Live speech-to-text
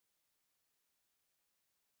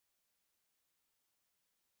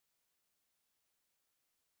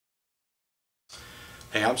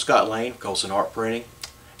Hey, I'm Scott Lane, Colson Art Printing,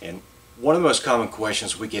 and one of the most common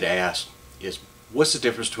questions we get asked is, what's the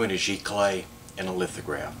difference between a Giclee and a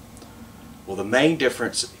lithograph? Well, the main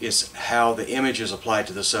difference is how the image is applied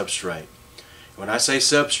to the substrate. When I say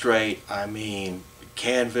substrate, I mean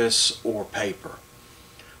canvas or paper.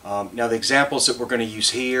 Now, the examples that we're going to use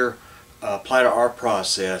here apply to our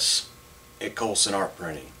process at Colson Art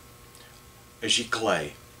Printing. A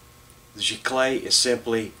Giclee. The Giclee is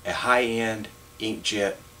simply a high-end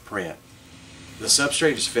inkjet print. The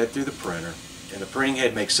substrate is fed through the printer, and the printing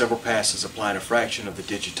head makes several passes, applying a fraction of the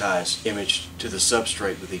digitized image to the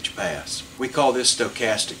substrate with each pass. We call this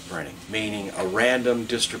stochastic printing, meaning a random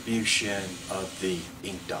distribution of the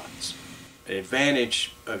ink dots. An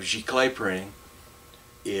advantage of Giclee printing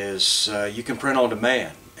is you can print on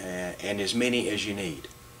demand and as many as you need.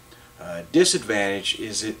 Disadvantage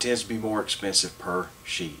is it tends to be more expensive per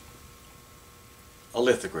sheet. A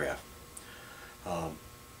lithograph.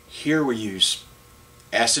 Here we use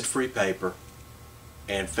acid-free paper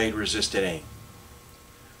and fade-resistant ink.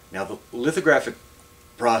 Now, the lithographic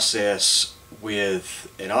process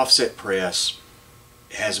with an offset press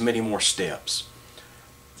has many more steps.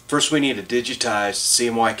 First, we need a digitized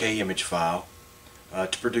CMYK image file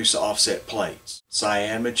to produce the offset plates: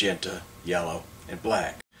 cyan, magenta, yellow, and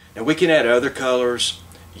black. Now, we can add other colors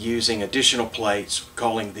using additional plates,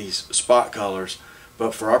 calling these spot colors.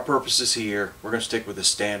 But for our purposes here, we're going to stick with the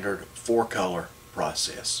standard 4-color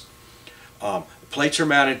process. The plates are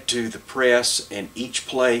mounted to the press, and each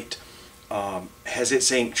plate has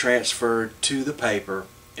its ink transferred to the paper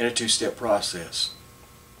in a 2-step process.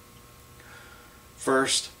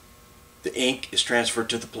 First, the ink is transferred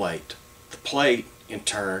to the plate. The plate, in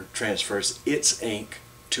turn, transfers its ink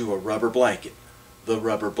to a rubber blanket. The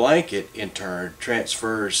rubber blanket, in turn,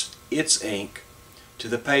 transfers its ink to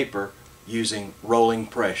the paper using rolling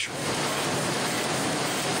pressure.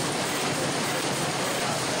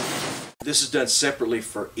 This is done separately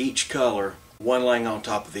for each color, one laying on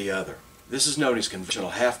top of the other. This is known as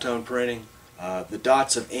conventional halftone printing. The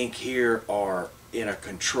dots of ink here are in a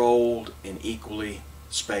controlled and equally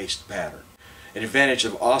spaced pattern. An advantage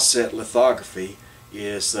of offset lithography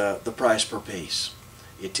is the price per piece.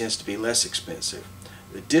 It tends to be less expensive.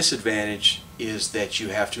 The disadvantage is that you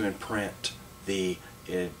have to imprint the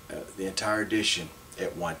entire edition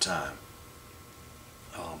at one time.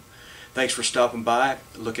 Thanks for stopping by,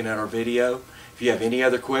 looking at our video. If you have any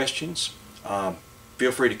other questions,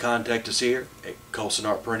 feel free to contact us here at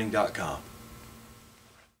colsonartprinting.com.